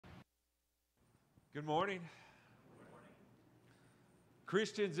Good morning.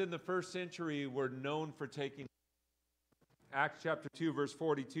 Christians in the first century were known for taking. Acts chapter 2 verse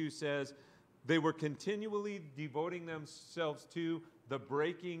 42 says they were continually devoting themselves to the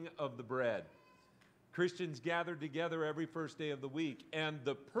breaking of the bread. Christians gathered together every first day of the week, and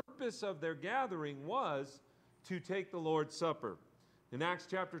the purpose of their gathering was to take the Lord's Supper. In Acts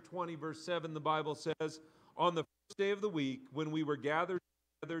chapter 20 verse 7, the Bible says, on the first day of the week when we were gathered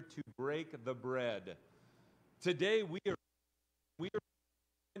together to break the bread. Today we are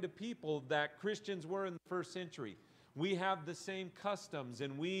kind of people that Christians were in the first century. We have the same customs,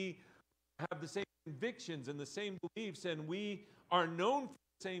 and we have the same convictions and the same beliefs, and we are known for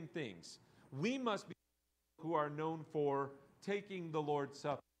the same things. We must be people who are known for taking the Lord's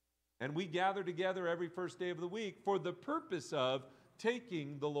Supper. And we gather together every first day of the week for the purpose of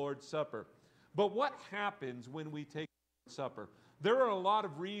taking the Lord's Supper. But what happens when we take the Lord's Supper? There are a lot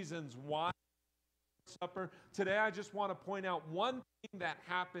of reasons why we take the Lord's Supper. Today I just want to point out one thing that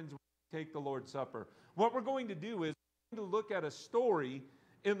happens when we take the Lord's Supper. What we're going to do is we're going to look at a story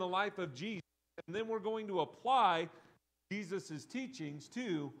in the life of Jesus, and then we're going to apply Jesus' teachings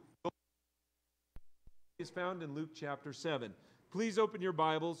to the Lord's Supper. It is found in Luke chapter 7. Please open your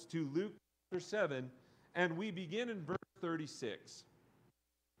Bibles to Luke chapter 7, and we begin in verse 36.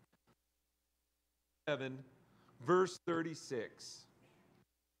 7, verse 36.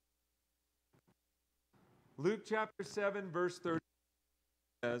 Luke chapter 7, verse 36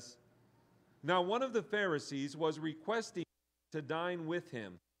 says, now one of the Pharisees was requesting to dine with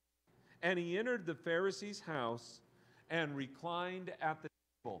him, and he entered the Pharisee's house and reclined at the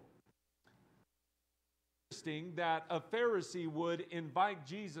table. Interesting that a Pharisee would invite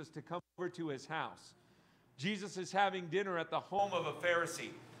Jesus to come over to his house. Jesus is having dinner at the home of a Pharisee.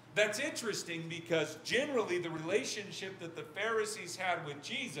 That's interesting because generally the relationship that the Pharisees had with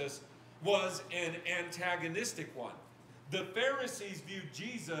Jesus was an antagonistic one. The Pharisees viewed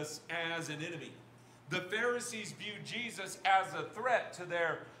Jesus as an enemy. The Pharisees viewed Jesus as a threat to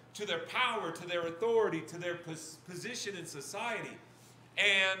their power, to their authority, to their position in society.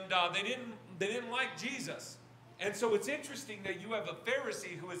 And they didn't like Jesus. And so it's interesting that you have a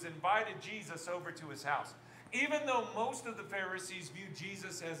Pharisee who has invited Jesus over to his house. Even though most of the Pharisees viewed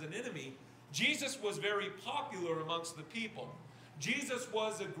Jesus as an enemy, Jesus was very popular amongst the people. Jesus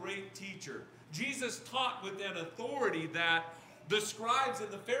was a great teacher. Jesus taught with an authority that the scribes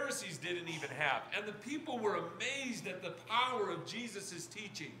and the Pharisees didn't even have. And the people were amazed at the power of Jesus'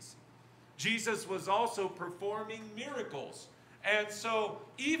 teachings. Jesus was also performing miracles. And so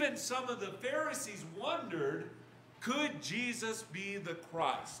even some of the Pharisees wondered, could Jesus be the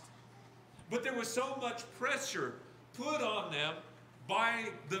Christ? But there was so much pressure put on them by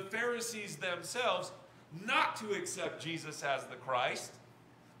the Pharisees themselves not to accept Jesus as the Christ,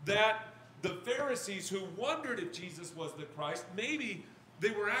 that the Pharisees who wondered if Jesus was the Christ, maybe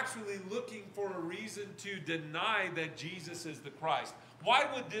they were actually looking for a reason to deny that Jesus is the Christ. Why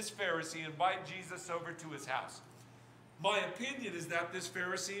would this Pharisee invite Jesus over to his house? My opinion is that this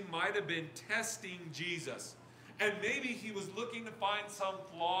Pharisee might have been testing Jesus. And maybe he was looking to find some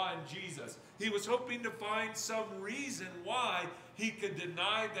flaw in Jesus. He was hoping to find some reason why he could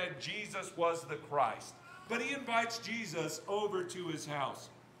deny that Jesus was the Christ. But he invites Jesus over to his house.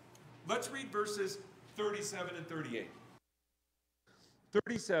 Let's read verses 37 and 38.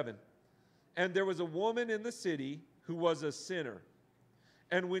 37. And there was a woman in the city who was a sinner.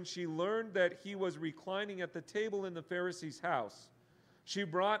 And when she learned that he was reclining at the table in the Pharisee's house, she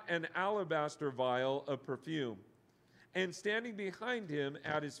brought an alabaster vial of perfume. And standing behind him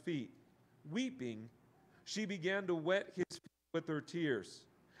at his feet, weeping, she began to wet his feet with her tears,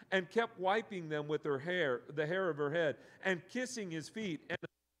 and kept wiping them with her hair, the hair of her head, and kissing his feet, and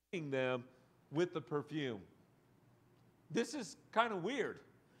anointing them with the perfume. This is kind of weird.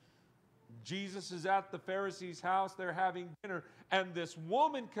 Jesus is at the Pharisee's house, they're having dinner, and this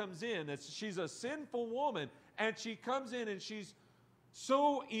woman comes in. She's a sinful woman, and she comes in and she's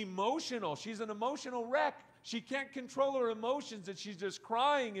so emotional. She's an emotional wreck. She can't control her emotions, and she's just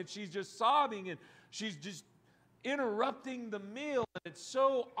crying, and she's just sobbing, and she's just interrupting the meal, and it's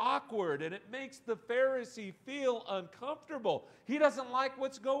so awkward, and it makes the Pharisee feel uncomfortable. He doesn't like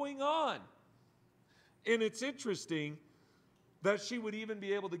what's going on. And it's interesting that she would even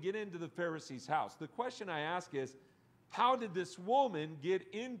be able to get into the Pharisee's house. The question I ask is, how did this woman get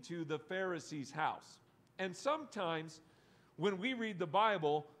into the Pharisee's house? And sometimes when we read the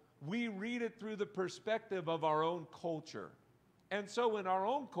Bible, we read it through the perspective of our own culture. And so in our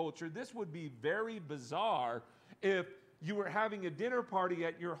own culture, this would be very bizarre if you were having a dinner party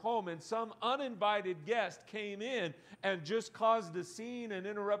at your home and some uninvited guest came in and just caused a scene and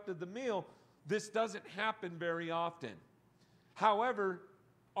interrupted the meal. This doesn't happen very often. However,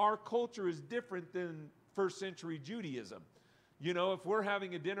 our culture is different than first century Judaism. You know, if we're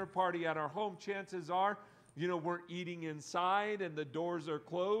having a dinner party at our home, chances are, you know, we're eating inside and the doors are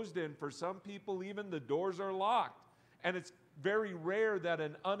closed, and for some people even the doors are locked. And it's very rare that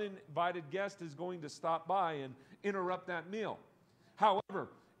an uninvited guest is going to stop by and interrupt that meal. However,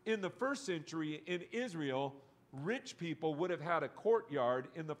 in the first century in Israel, rich people would have had a courtyard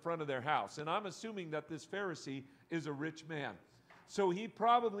in the front of their house. And I'm assuming that this Pharisee is a rich man. So he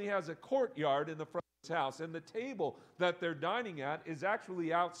probably has a courtyard in the front of his house. And the table that they're dining at is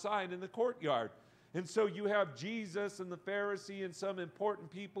actually outside in the courtyard. And so you have Jesus and the Pharisee and some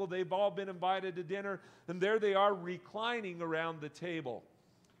important people. They've all been invited to dinner. And there they are reclining around the table.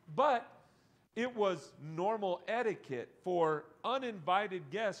 But it was normal etiquette for uninvited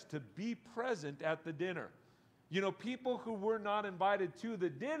guests to be present at the dinner. You know, people who were not invited to the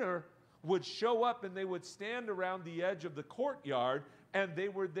dinner would show up and they would stand around the edge of the courtyard, and they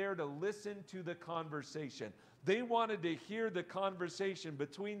were there to listen to the conversation. They wanted to hear the conversation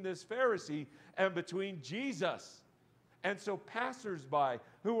between this Pharisee and between Jesus. And so passersby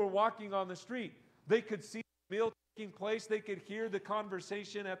who were walking on the street, they could see the meal taking place, they could hear the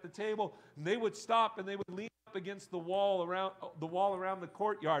conversation at the table, and they would stop and they would lean up against the wall around the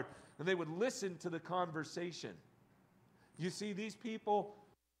courtyard, and they would listen to the conversation. You see, these people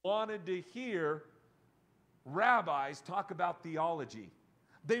wanted to hear rabbis talk about theology.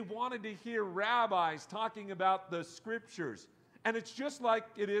 They wanted to hear rabbis talking about the scriptures. And it's just like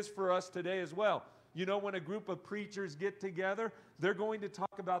it is for us today as well. You know, when a group of preachers get together, they're going to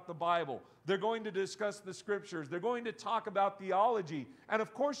talk about the Bible. They're going to discuss the scriptures. They're going to talk about theology. And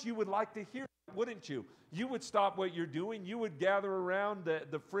of course, you would like to hear that, wouldn't you? You would stop what you're doing. You would gather around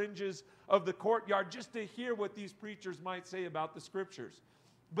the fringes of the courtyard just to hear what these preachers might say about the scriptures.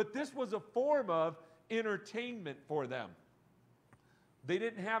 But this was a form of entertainment for them. They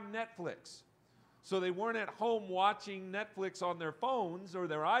didn't have Netflix. So they weren't at home watching Netflix on their phones or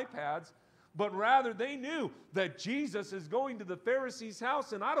their iPads, but rather they knew that Jesus is going to the Pharisee's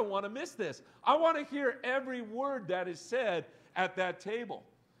house, and I don't want to miss this. I want to hear every word that is said at that table.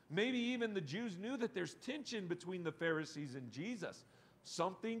 Maybe even the Jews knew that there's tension between the Pharisees and Jesus.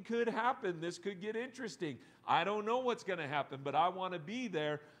 Something could happen. This could get interesting. I don't know what's going to happen, but I want to be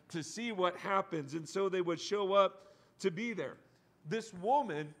there to see what happens. And so they would show up to be there. This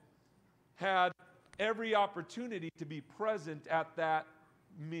woman had every opportunity to be present at that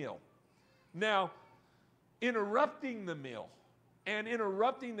meal. Now, interrupting the meal and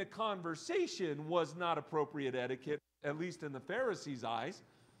interrupting the conversation was not appropriate etiquette, at least in the Pharisees' eyes.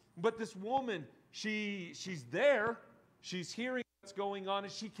 But this woman, she's there, she's hearing what's going on,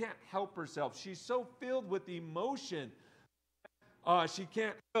 and she can't help herself. She's so filled with emotion, she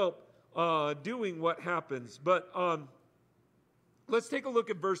can't help doing what happens. But let's take a look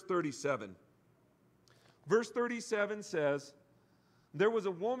at verse 37. Verse 37 says, "There was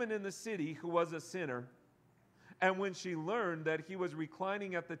a woman in the city who was a sinner, and when she learned that he was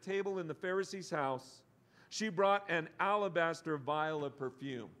reclining at the table in the Pharisee's house, she brought an alabaster vial of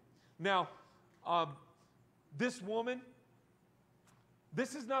perfume." Now, this woman,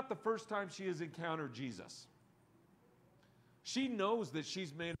 this is not the first time she has encountered Jesus. She knows that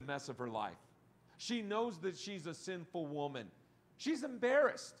she's made a mess of her life. She knows that she's a sinful woman. She's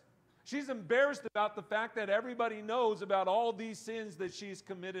embarrassed. She's embarrassed about the fact that everybody knows about all these sins that she's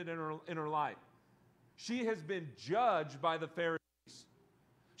committed in her life. She has been judged by the Pharisees.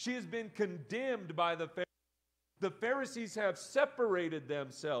 She has been condemned by the Pharisees. The Pharisees have separated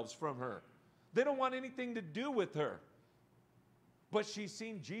themselves from her. They don't want anything to do with her. But she's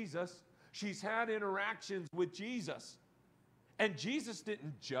seen Jesus. She's had interactions with Jesus. And Jesus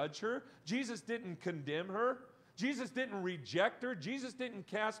didn't judge her. Jesus didn't condemn her. Jesus didn't reject her. Jesus didn't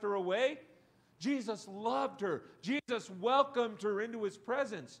cast her away. Jesus loved her. Jesus welcomed her into his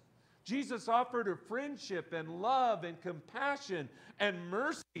presence. Jesus offered her friendship and love and compassion and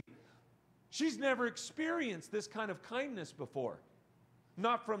mercy. She's never experienced this kind of kindness before.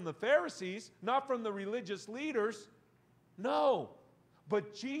 Not from the Pharisees, not from the religious leaders. No.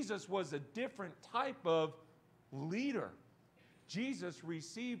 But Jesus was a different type of leader. Jesus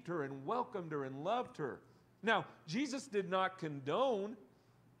received her and welcomed her and loved her. Now, Jesus did not condone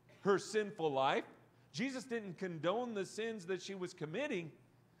her sinful life. Jesus didn't condone the sins that she was committing,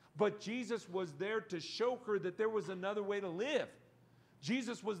 but Jesus was there to show her that there was another way to live.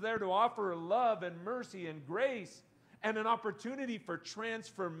 Jesus was there to offer her love and mercy and grace and an opportunity for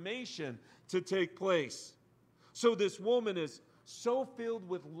transformation to take place. So this woman is so filled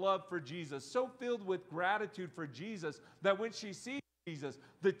with love for Jesus, so filled with gratitude for Jesus, that when she sees Jesus.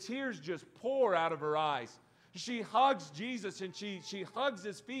 The tears just pour out of her eyes. She hugs Jesus and she hugs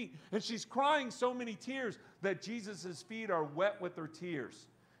his feet, and she's crying so many tears that Jesus' feet are wet with her tears.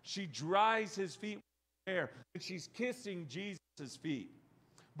 She dries his feet with her hair, and she's kissing Jesus' feet.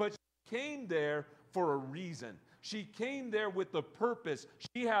 But she came there for a reason. She came there with a purpose.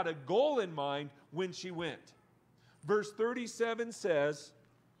 She had a goal in mind when she went. Verse 37 says,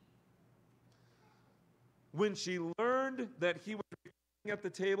 when she learned that he was at the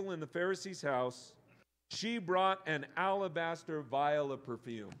table in the Pharisee's house, she brought an alabaster vial of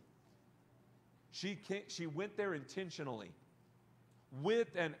perfume. She went there intentionally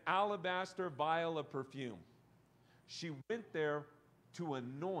with an alabaster vial of perfume. She went there to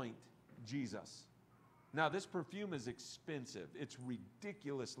anoint Jesus. Now, this perfume is expensive. It's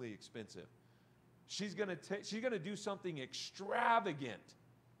ridiculously expensive. She's going to do something extravagant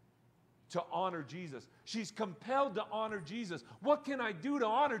to honor Jesus. She's compelled to honor Jesus. What can I do to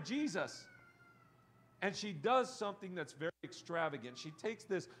honor Jesus? And she does something that's very extravagant. She takes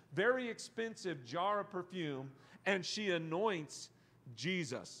this very expensive jar of perfume and she anoints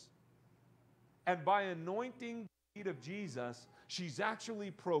Jesus. And by anointing the feet of Jesus, she's actually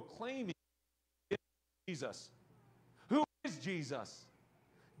proclaiming Jesus. Who is Jesus?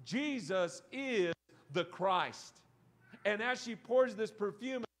 Jesus is the Christ. And as she pours this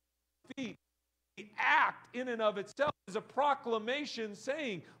perfume at his feet, the act in and of itself is a proclamation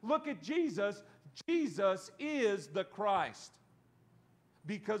saying, look at Jesus. Jesus is the Christ.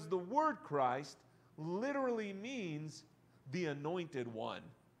 Because the word Christ literally means the anointed one.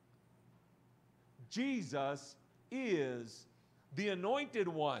 Jesus is the anointed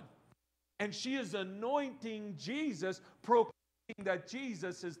one. And she is anointing Jesus, proclaiming that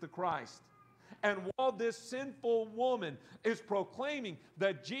Jesus is the Christ. And while this sinful woman is proclaiming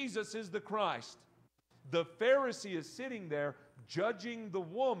that Jesus is the Christ, the Pharisee is sitting there judging the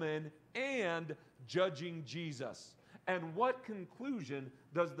woman and judging Jesus. And what conclusion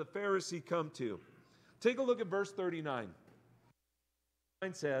does the Pharisee come to? Take a look at verse 39.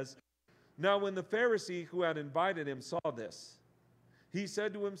 It says, now when the Pharisee who had invited him saw this, he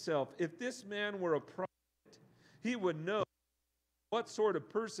said to himself, if this man were a prophet, he would know what sort of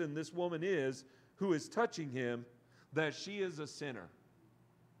person this woman is who is touching him, that she is a sinner.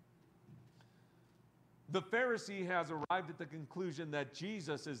 The Pharisee has arrived at the conclusion that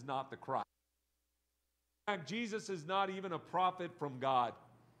Jesus is not the Christ. In fact, Jesus is not even a prophet from God,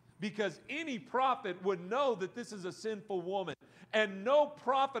 because any prophet would know that this is a sinful woman, and no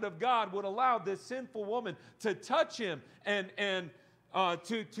prophet of God would allow this sinful woman to touch him and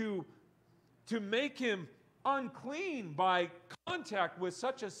to make him unclean by contact with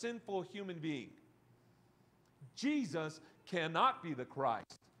such a sinful human being. Jesus cannot be the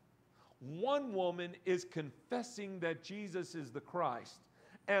Christ. One woman is confessing that Jesus is the Christ,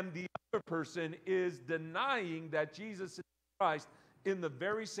 and the other person is denying that Jesus is Christ in the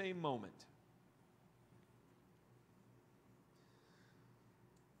very same moment.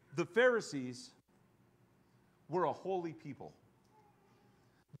 The Pharisees were a holy people.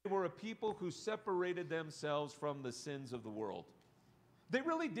 They were a people who separated themselves from the sins of the world. They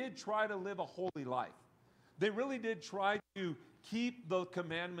really did try to live a holy life. They really did try to keep the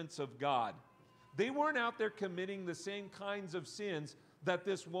commandments of God. They weren't out there committing the same kinds of sins that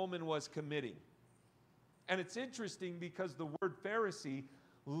this woman was committing. And it's interesting because the word Pharisee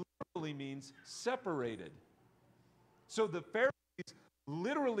literally means separated. So the Pharisees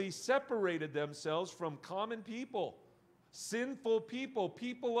literally separated themselves from common people, sinful people,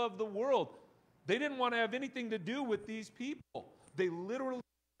 people of the world. They didn't want to have anything to do with these people. They literally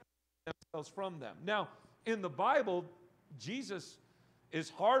separated themselves from them. Now, in the Bible, Jesus is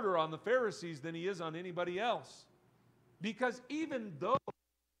harder on the Pharisees than he is on anybody else. Because even though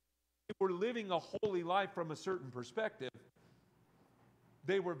they were living a holy life from a certain perspective,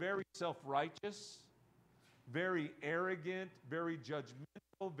 they were very self-righteous, very arrogant, very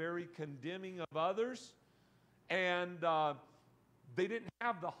judgmental, very condemning of others, and they didn't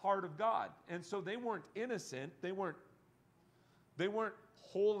have the heart of God. And so they weren't innocent. They weren't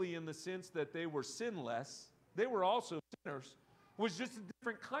holy in the sense that they were sinless. They were also sinners. It was just a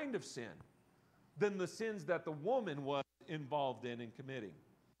different kind of sin than the sins that the woman was involved in and committing.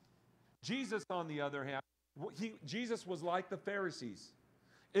 Jesus, on the other hand, Jesus was like the Pharisees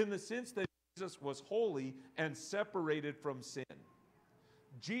in the sense that Jesus was holy and separated from sin.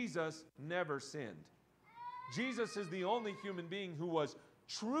 Jesus never sinned. Jesus is the only human being who was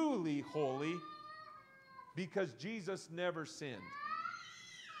truly holy because Jesus never sinned.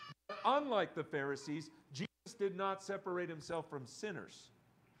 Unlike the Pharisees, Jesus did not separate himself from sinners.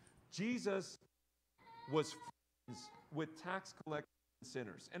 Jesus was free with tax collectors and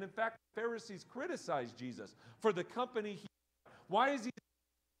sinners. And in fact, the Pharisees criticized Jesus for the company he had. Why is he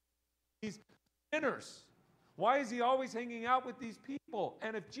these sinners? Why is he always hanging out with these people?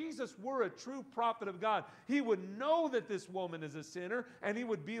 And if Jesus were a true prophet of God, he would know that this woman is a sinner, and he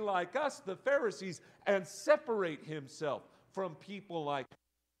would be like us, the Pharisees, and separate himself from people like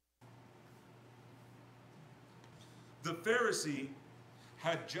the Pharisee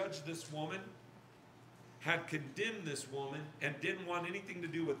had judged this woman, had condemned this woman, and didn't want anything to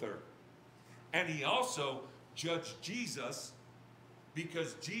do with her. And he also judged Jesus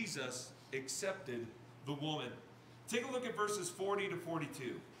because Jesus accepted the woman. Take a look at verses 40 to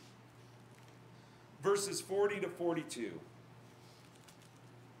 42. Verses 40 to 42.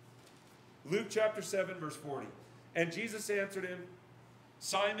 Luke chapter 7, verse 40. And Jesus answered him,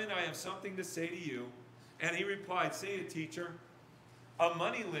 Simon, I have something to say to you. And he replied, say it, teacher. A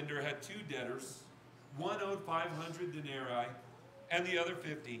moneylender had two debtors. One owed 500 denarii and the other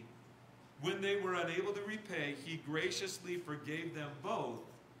 50. When they were unable to repay, he graciously forgave them both.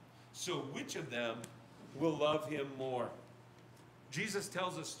 So which of them will love him more? Jesus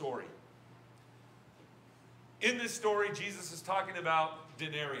tells a story. In this story, Jesus is talking about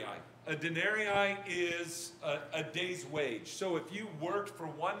denarii. A denarii is a day's wage. So if you worked for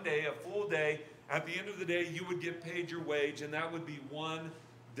one day, a full day, at the end of the day, you would get paid your wage, and that would be 1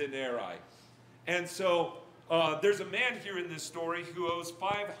 denarii. And so there's a man here in this story who owes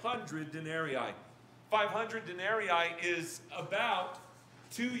 500 denarii. 500 denarii is about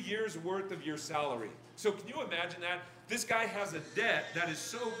 2 years' worth of your salary. So can you imagine that? This guy has a debt that is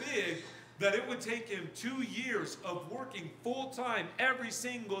so big that it would take him 2 years of working full-time every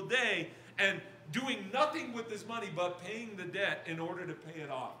single day and doing nothing with his money but paying the debt in order to pay it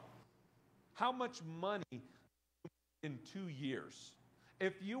off. How much money in 2 years?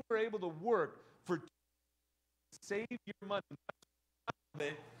 If you were able to work for 2 years, save your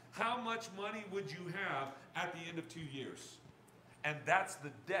money, how much money would you have at the end of 2 years? And that's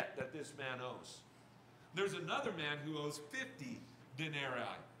the debt that this man owes. There's another man who owes 50 denarii.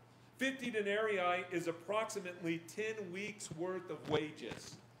 50 denarii is approximately 10 weeks worth of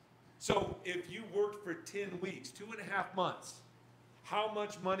wages. So if you worked for 10 weeks, 2.5 months, how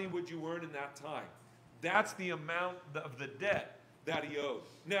much money would you earn in that time? That's the amount of the debt that he owed.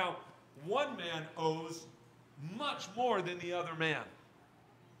 Now, one man owes much more than the other man.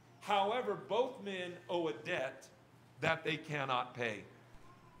 However, both men owe a debt that they cannot pay.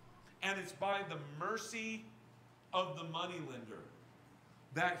 And it's by the mercy of the moneylender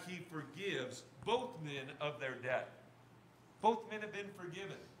that he forgives both men of their debt. Both men have been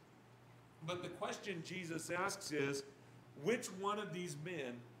forgiven. But the question Jesus asks is, which one of these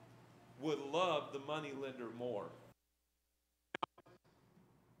men would love the moneylender more?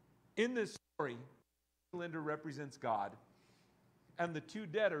 In this story, the moneylender represents God, and the two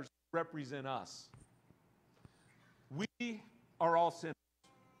debtors represent us. We are all sinners.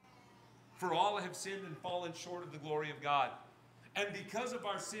 For all have sinned and fallen short of the glory of God. And because of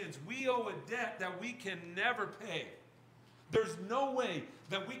our sins, we owe a debt that we can never pay. There's no way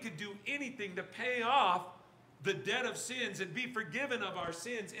that we could do anything to pay off the debt of sins and be forgiven of our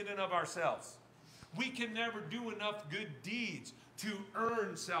sins in and of ourselves. We can never do enough good deeds to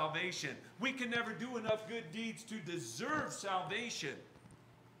earn salvation. We can never do enough good deeds to deserve salvation.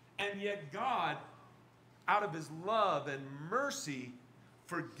 And yet God, out of his love and mercy,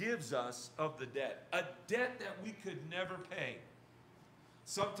 forgives us of the debt. A debt that we could never pay.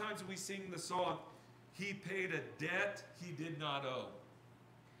 Sometimes we sing the song, he paid a debt he did not owe.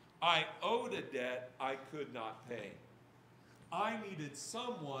 I owed a debt I could not pay. I needed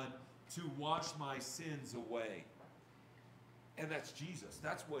someone to wash my sins away. And that's Jesus.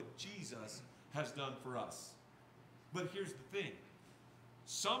 That's what Jesus has done for us. But here's the thing.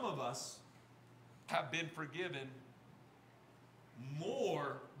 Some of us have been forgiven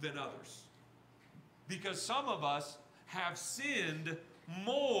more than others. Because some of us have sinned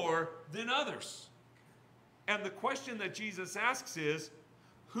more than others. And the question that Jesus asks is,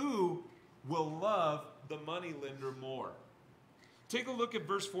 who will love the moneylender more? Take a look at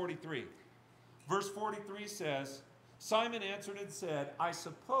verse 43. Verse 43 says, Simon answered and said, I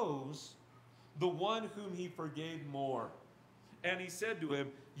suppose the one whom he forgave more. And he said to him,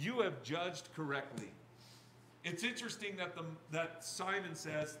 you have judged correctly. It's interesting that Simon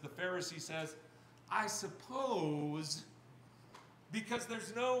says, the Pharisee says, I suppose, because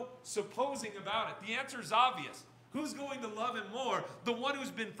there's no supposing about it. The answer is obvious. Who's going to love him more? The one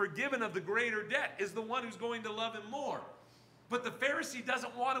who's been forgiven of the greater debt is the one who's going to love him more. But the Pharisee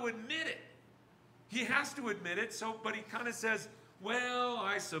doesn't want to admit it. He has to admit it, but he kind of says, well,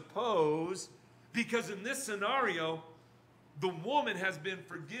 I suppose, Because in this scenario, the woman has been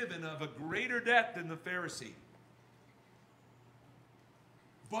forgiven of a greater debt than the Pharisee.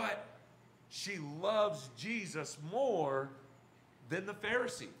 But she loves Jesus more than the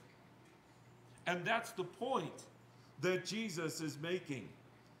Pharisee. And that's the point that Jesus is making.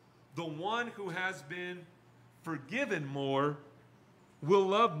 The one who has been forgiven more will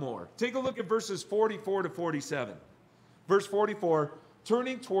love more. Take a look at verses 44 to 47. Verse 44,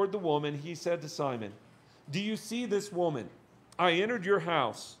 turning toward the woman, he said to Simon, "Do you see this woman? I entered your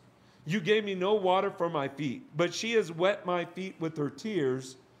house. You gave me no water for my feet, but she has wet my feet with her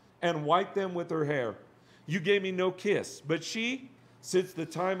tears and wiped them with her hair. You gave me no kiss, but she, since the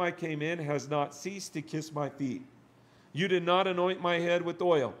time I came in, has not ceased to kiss my feet. You did not anoint my head with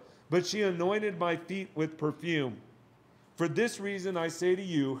oil, but she anointed my feet with perfume. For this reason I say to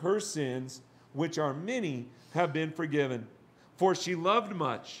you, her sins, which are many, have been forgiven. For she loved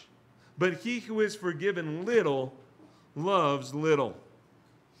much, but he who is forgiven little loves little."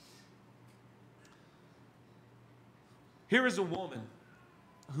 Here is a woman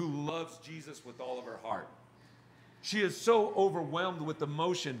who loves Jesus with all of her heart. She is so overwhelmed with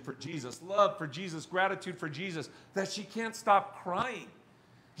emotion for Jesus, love for Jesus, gratitude for Jesus, that she can't stop crying.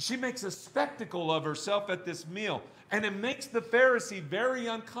 She makes a spectacle of herself at this meal, and it makes the Pharisee very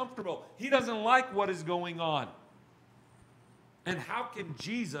uncomfortable. He doesn't like what is going on. And how can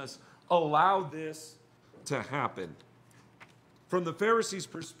Jesus allow this to happen? From the Pharisee's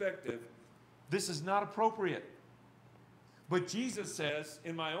perspective, this is not appropriate. But Jesus says,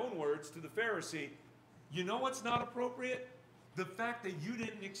 in my own words, to the Pharisee, you know what's not appropriate? The fact that you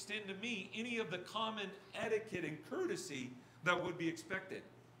didn't extend to me any of the common etiquette and courtesy that would be expected.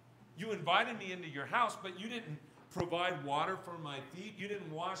 You invited me into your house, but you didn't provide water for my feet. You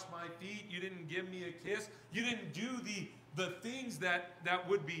didn't wash my feet. You didn't give me a kiss. You didn't do the things that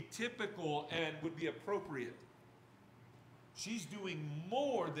would be typical and would be appropriate. She's doing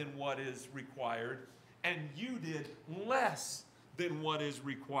more than what is required, and you did less than what is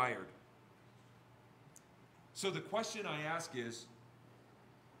required. So the question I ask is,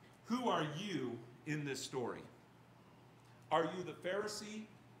 who are you in this story? Are you the Pharisee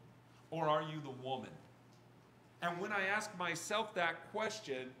or are you the woman? And when I ask myself that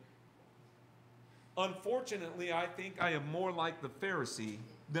question, unfortunately, I think I am more like the Pharisee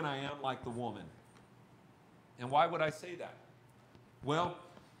than I am like the woman. And why would I say that? Well,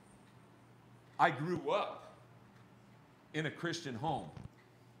 I grew up in a Christian home.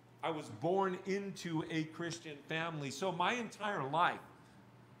 I was born into a Christian family. So my entire life,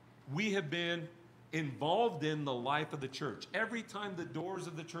 we have been involved in the life of the church. Every time the doors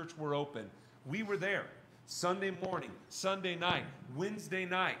of the church were open, we were there. Sunday morning, Sunday night, Wednesday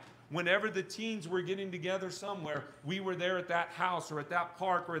night. Whenever the teens were getting together somewhere, we were there at that house or at that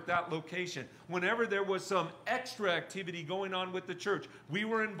park or at that location. Whenever there was some extra activity going on with the church, we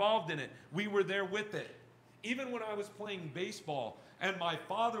were involved in it. We were there with it. Even when I was playing baseball and my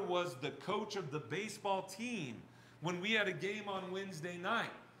father was the coach of the baseball team, when we had a game on Wednesday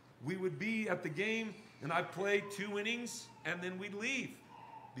night, we would be at the game and I'd play 2 innings and then we'd leave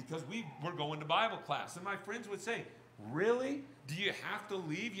because we were going to Bible class. And my friends would say, "Really? Do you have to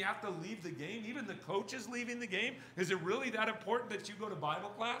leave? You have to leave the game? Even the coach is leaving the game? Is it really that important that you go to Bible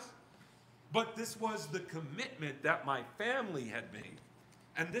class?" But this was the commitment that my family had made.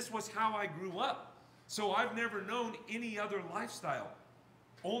 And this was how I grew up. So I've never known any other lifestyle.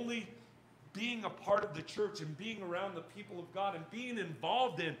 Only being a part of the church and being around the people of God and being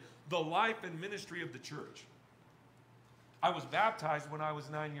involved in the life and ministry of the church. I was baptized when I was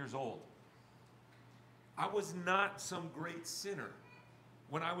 9 years old. I was not some great sinner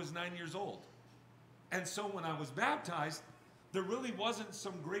when I was 9 years old. And so when I was baptized, there really wasn't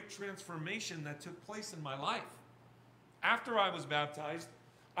some great transformation that took place in my life. After I was baptized,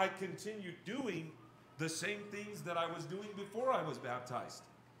 I continued doing the same things that I was doing before I was baptized.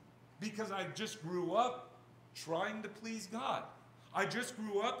 Because I just grew up trying to please God. I just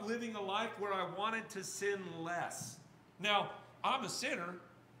grew up living a life where I wanted to sin less. Now, I'm a sinner.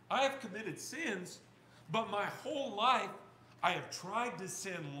 I have committed sins, but my whole life I have tried to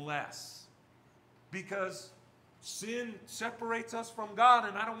sin less. Because sin separates us from God,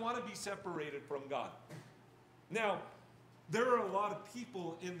 and I don't want to be separated from God. Now, there are a lot of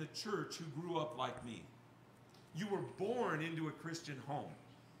people in the church who grew up like me. You were born into a Christian home.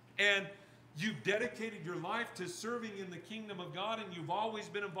 And you've dedicated your life to serving in the kingdom of God, and you've always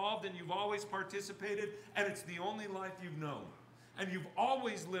been involved, and you've always participated, and it's the only life you've known. And you've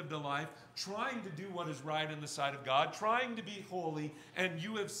always lived a life trying to do what is right in the sight of God, trying to be holy, and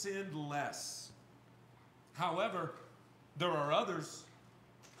you have sinned less. However, there are others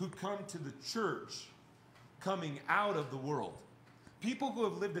who come to the church coming out of the world. People who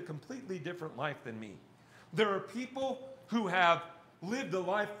have lived a completely different life than me. There are people who have lived a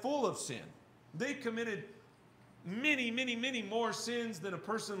life full of sin. They committed many, many, many more sins than a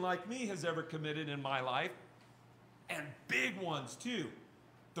person like me has ever committed in my life. And big ones too.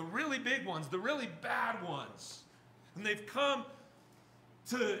 The really big ones, the really bad ones. And they've come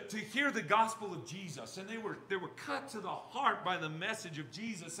to hear the gospel of Jesus. And they were cut to the heart by the message of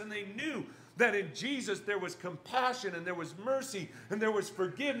Jesus. And they knew that in Jesus there was compassion and there was mercy and there was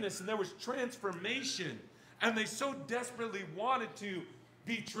forgiveness and there was transformation. And they so desperately wanted to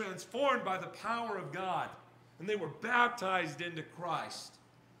be transformed by the power of God. And they were baptized into Christ.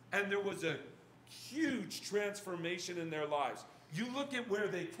 And there was a huge transformation in their lives. You look at where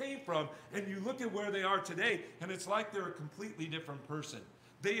they came from and you look at where they are today, and it's like they're a completely different person.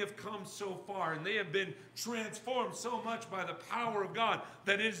 They have come so far and they have been transformed so much by the power of God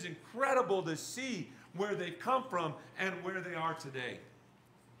that it is incredible to see where they've come from and where they are today.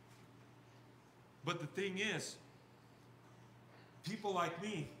 But the thing is, people like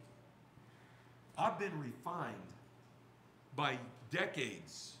me, I've been refined by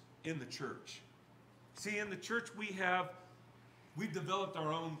decades in the church. See, in the church we've developed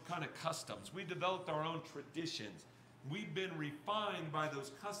our own kind of customs. We've developed our own traditions. We've been refined by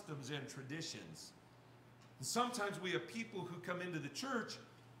those customs and traditions. And sometimes we have people who come into the church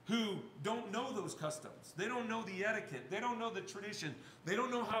who don't know those customs. They don't know the etiquette. They don't know the tradition. They don't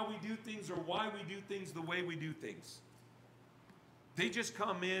know how we do things or why we do things the way we do things. They just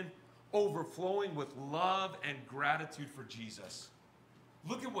come in overflowing with love and gratitude for Jesus.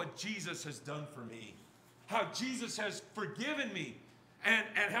 Look at what Jesus has done for me. How Jesus has forgiven me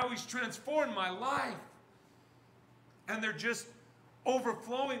and how he's transformed my life. And they're just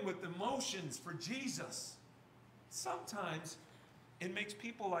overflowing with emotions for Jesus. Sometimes it makes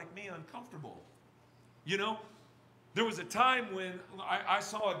people like me uncomfortable. You know, there was a time when I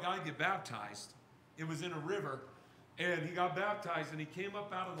saw a guy get baptized. It was in a river, and he got baptized, and he came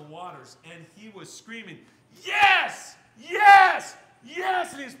up out of the waters, and he was screaming, "Yes! Yes!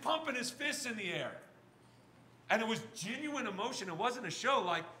 Yes!" And he was pumping his fists in the air. And it was genuine emotion. It wasn't a show.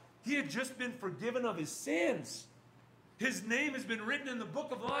 Like, he had just been forgiven of his sins. His name has been written in the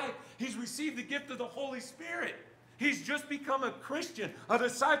book of life. He's received the gift of the Holy Spirit. He's just become a Christian, a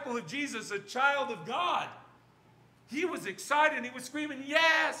disciple of Jesus, a child of God. He was excited. He was screaming,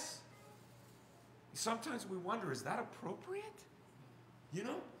 "Yes!" Sometimes we wonder, is that appropriate? You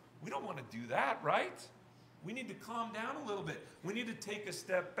know, we don't want to do that, right? We need to calm down a little bit. We need to take a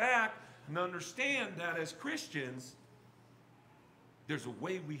step back and understand that as Christians, there's a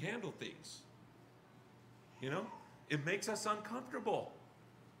way we handle things. You know, it makes us uncomfortable.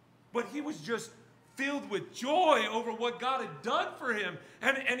 But he was just filled with joy over what God had done for him.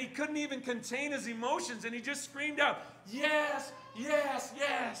 And he couldn't even contain his emotions. And he just screamed out, "Yes, yes,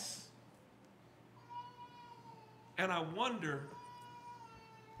 yes." And I wonder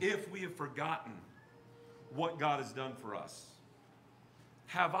if we have forgotten what God has done for us.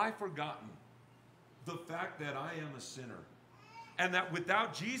 Have I forgotten the fact that I am a sinner and that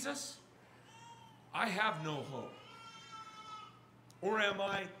without Jesus, I have no hope? Or am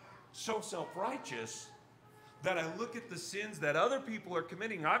I so self-righteous that I look at the sins that other people are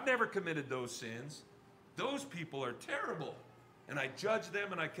committing? I've never committed those sins. Those people are terrible. And I judge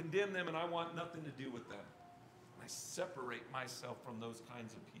them and I condemn them and I want nothing to do with them. I separate myself from those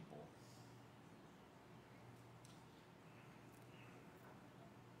kinds of people.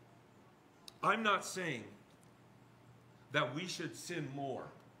 I'm not saying that we should sin more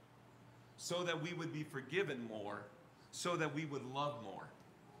so that we would be forgiven more, so that we would love more.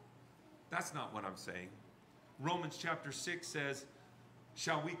 That's not what I'm saying. Romans chapter 6 says,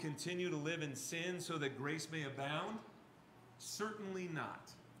 "Shall we continue to live in sin so that grace may abound? Certainly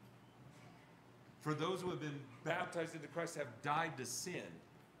not. For those who have been baptized into Christ have died to sin."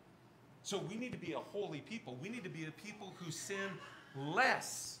 So we need to be a holy people. We need to be a people who sin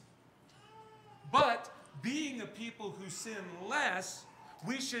less. But being a people who sin less,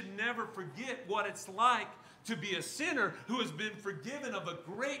 we should never forget what it's like to be a sinner who has been forgiven of a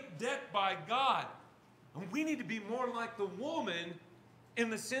great debt by God. And we need to be more like the woman in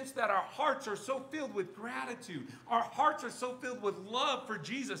the sense that our hearts are so filled with gratitude. Our hearts are so filled with love for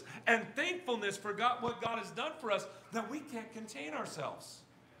Jesus and thankfulness for God, what God has done for us, that we can't contain ourselves.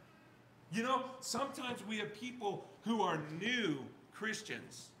 You know, sometimes we have people who are new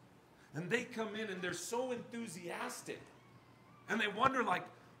Christians, and they come in and they're so enthusiastic. And they wonder, like,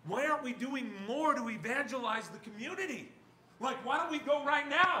 why aren't we doing more to evangelize the community? Like, why don't we go right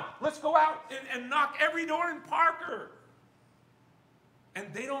now? Let's go out and knock every door in Parker.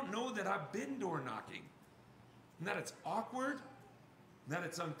 And they don't know that I've been door knocking. And that it's awkward, that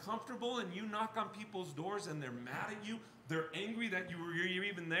it's uncomfortable, and you knock on people's doors and they're mad at you. They're angry that you're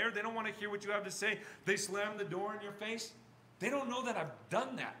even there. They don't want to hear what you have to say. They slam the door in your face. They don't know that I've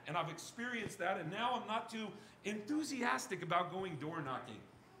done that and I've experienced that, and now I'm not too enthusiastic about going door knocking.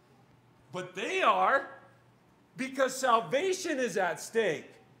 But they are, because salvation is at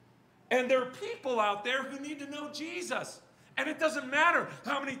stake. And there are people out there who need to know Jesus. And it doesn't matter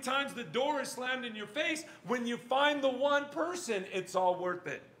how many times the door is slammed in your face. When you find the one person, it's all worth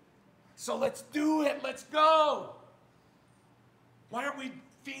it. So let's do it. Let's go. Why aren't we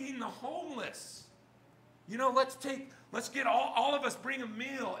feeding the homeless? You know, let's get all of us bring a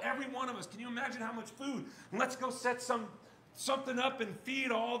meal, every one of us. Can you imagine how much food? And let's go set something up and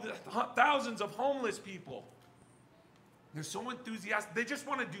feed all the thousands of homeless people. They're so enthusiastic. They just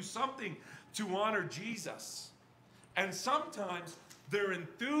want to do something to honor Jesus. And sometimes their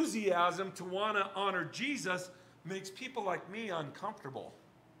enthusiasm to want to honor Jesus makes people like me uncomfortable.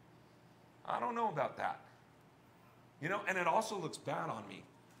 I don't know about that. You know, and it also looks bad on me.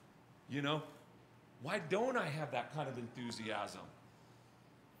 You know, why don't I have that kind of enthusiasm?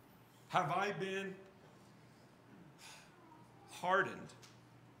 Have I been hardened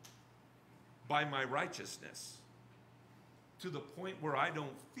by my righteousness to the point where I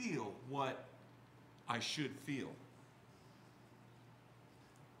don't feel what I should feel?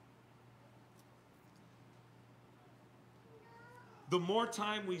 The more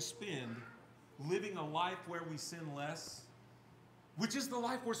time we spend living a life where we sin less, which is the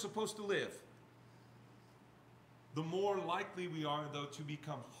life we're supposed to live, the more likely we are, though, to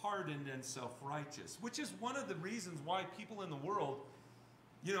become hardened and self-righteous, which is one of the reasons why people in the world,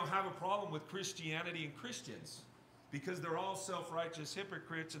 you know, have a problem with Christianity and Christians, because they're all self-righteous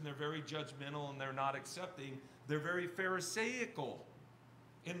hypocrites, and they're very judgmental, and they're not accepting. They're very Pharisaical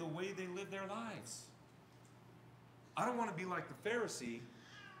in the way they live their lives. I don't want to be like the Pharisee.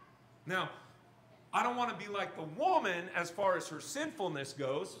 Now, I don't want to be like the woman as far as her sinfulness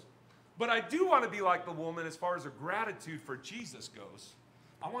goes, but I do want to be like the woman as far as her gratitude for Jesus goes.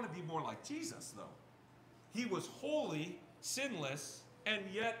 I want to be more like Jesus, though. He was holy, sinless, and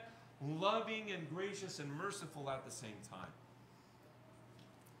yet loving and gracious and merciful at the same time.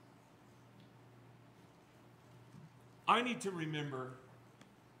 I need to remember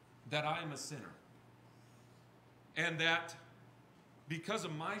that I am a sinner. And that because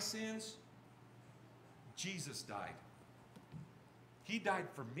of my sins, Jesus died. He died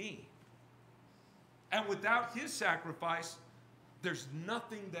for me. And without his sacrifice, there's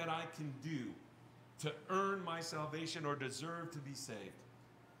nothing that I can do to earn my salvation or deserve to be saved.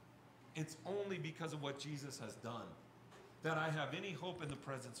 It's only because of what Jesus has done that I have any hope in the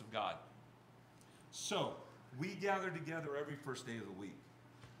presence of God. So, we gather together every first day of the week.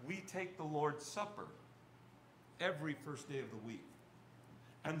 We take the Lord's Supper every first day of the week.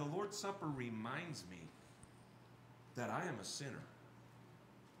 And the Lord's Supper reminds me that I am a sinner.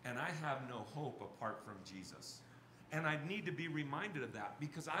 And I have no hope apart from Jesus. And I need to be reminded of that,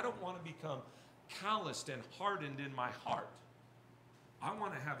 because I don't want to become calloused and hardened in my heart. I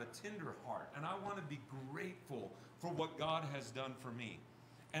want to have a tender heart, and I want to be grateful for what God has done for me.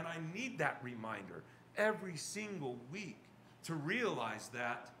 And I need that reminder every single week to realize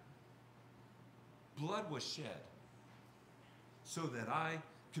that blood was shed so that I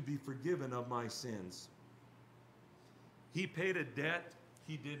could be forgiven of my sins. He paid a debt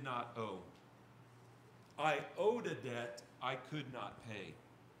he did not owe. I owed a debt I could not pay.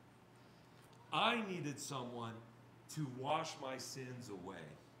 I needed someone to wash my sins away.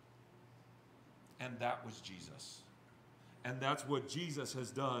 And that was Jesus. And that's what Jesus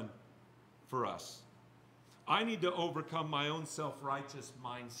has done for us. I need to overcome my own self-righteous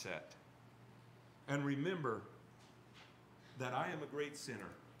mindset and remember that I am a great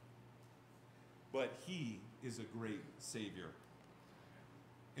sinner, but he is a great Savior.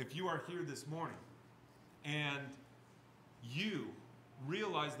 If you are here this morning and you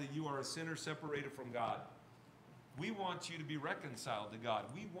realize that you are a sinner separated from God, we want you to be reconciled to God.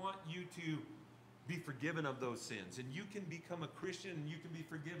 We want you to be forgiven of those sins. And you can become a Christian and you can be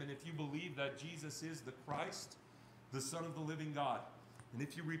forgiven if you believe that Jesus is the Christ, the Son of the living God. And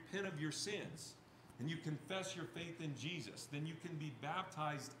if you repent of your sins and you confess your faith in Jesus, then you can be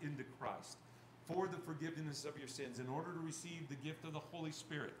baptized into Christ for the forgiveness of your sins in order to receive the gift of the Holy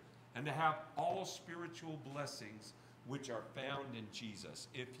Spirit and to have all spiritual blessings which are found in Jesus.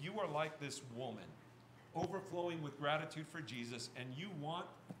 If you are like this woman, overflowing with gratitude for Jesus, and you want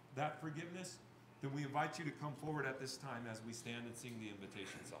that forgiveness, then we invite you to come forward at this time as we stand and sing the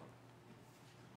invitation song.